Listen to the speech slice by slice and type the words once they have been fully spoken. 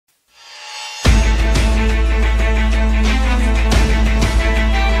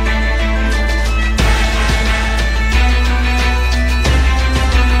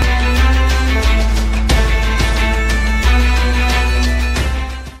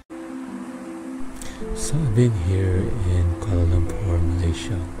So I've been here in Kuala Lumpur,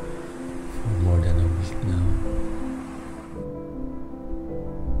 Malaysia for more than a week now.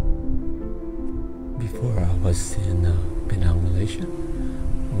 Before I was in Penang, Malaysia,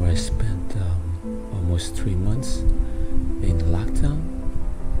 where I spent almost 3 months in lockdown.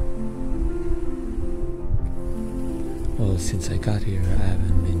 Well, since I got here, I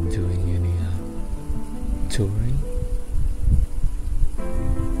haven't been doing any touring.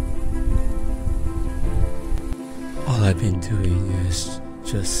 All I've been doing is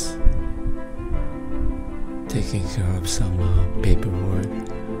just taking care of some paperwork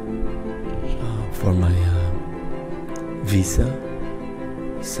for my visa,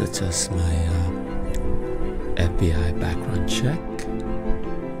 such as my FBI background check,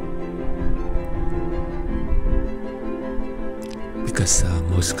 because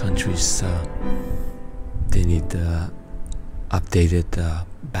most countries they need updated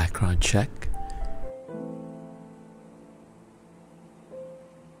background check.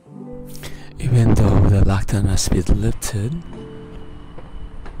 Even though the lockdown has been lifted,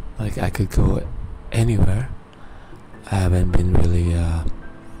 like I could go anywhere, I haven't been really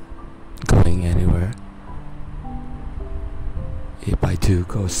going anywhere. If I do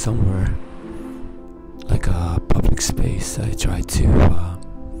go somewhere, like a public space, I try to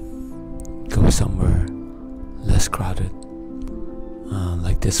go somewhere less crowded,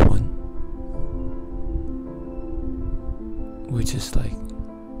 like this one, which is like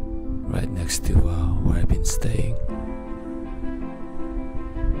right next to where I've been staying.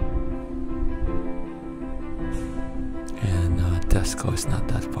 And Tesco is not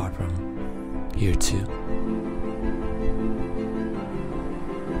that far from here too.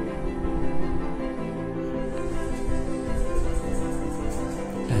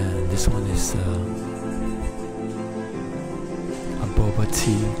 And this one is a boba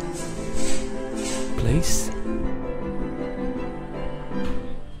tea place.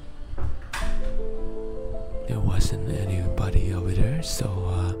 There wasn't anybody over there, so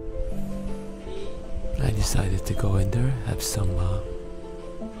I decided to go in there, have some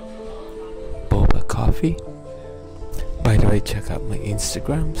boba coffee. By the way, check out my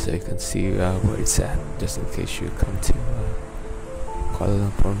Instagram so you can see where it's at, just in case you come to Kuala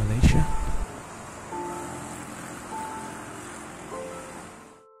Lumpur, Malaysia.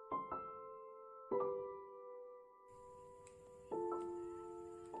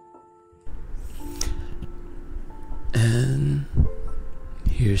 And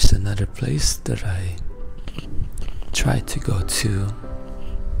here's another place that I try to go to,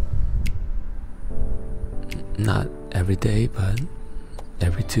 not every day but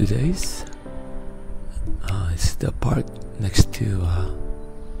every 2 days. It's the park next to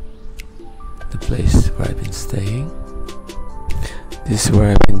the place where I've been staying. This is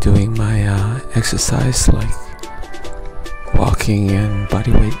where I've been doing my exercise, like walking and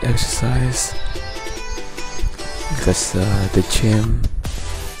bodyweight exercise, because the gym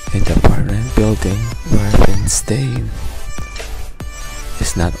in the apartment building where I've been staying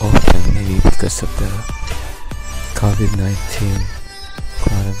is not open, maybe because of the COVID-19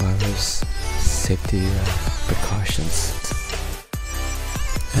 coronavirus safety precautions.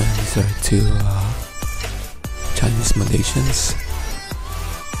 And these are two Chinese Malaysians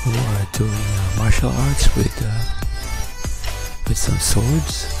who are doing martial arts with some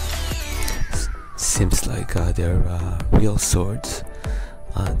swords. Seems like they're real swords.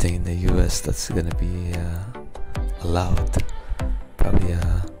 I think in the US that's gonna be allowed. Probably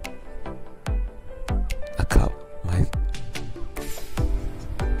a cop might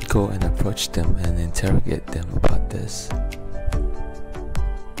go and approach them and interrogate them about this.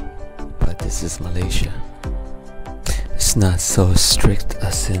 But this is Malaysia. It's not so strict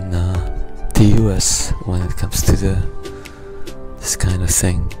as in the US when it comes to this kind of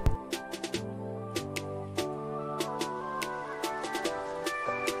thing.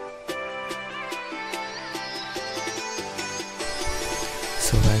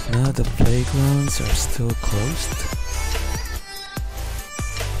 So right now the playgrounds are still closed.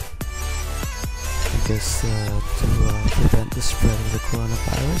 I guess to prevent the spread of the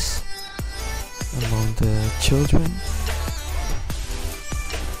coronavirus among the children.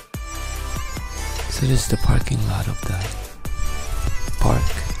 So this is the parking lot of the park.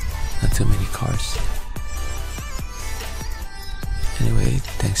 Not too many cars. Anyway,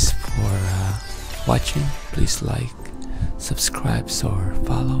 thanks for watching. Please like, subscribe or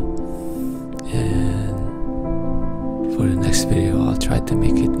follow, and for the next video I'll try to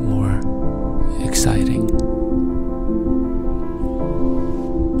make it more exciting.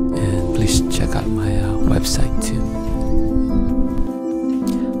 And please check out my website too.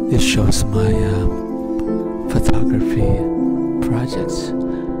 This shows my photography projects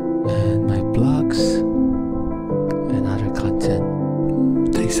and my blogs and other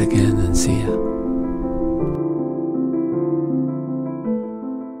content. Thanks again and see ya.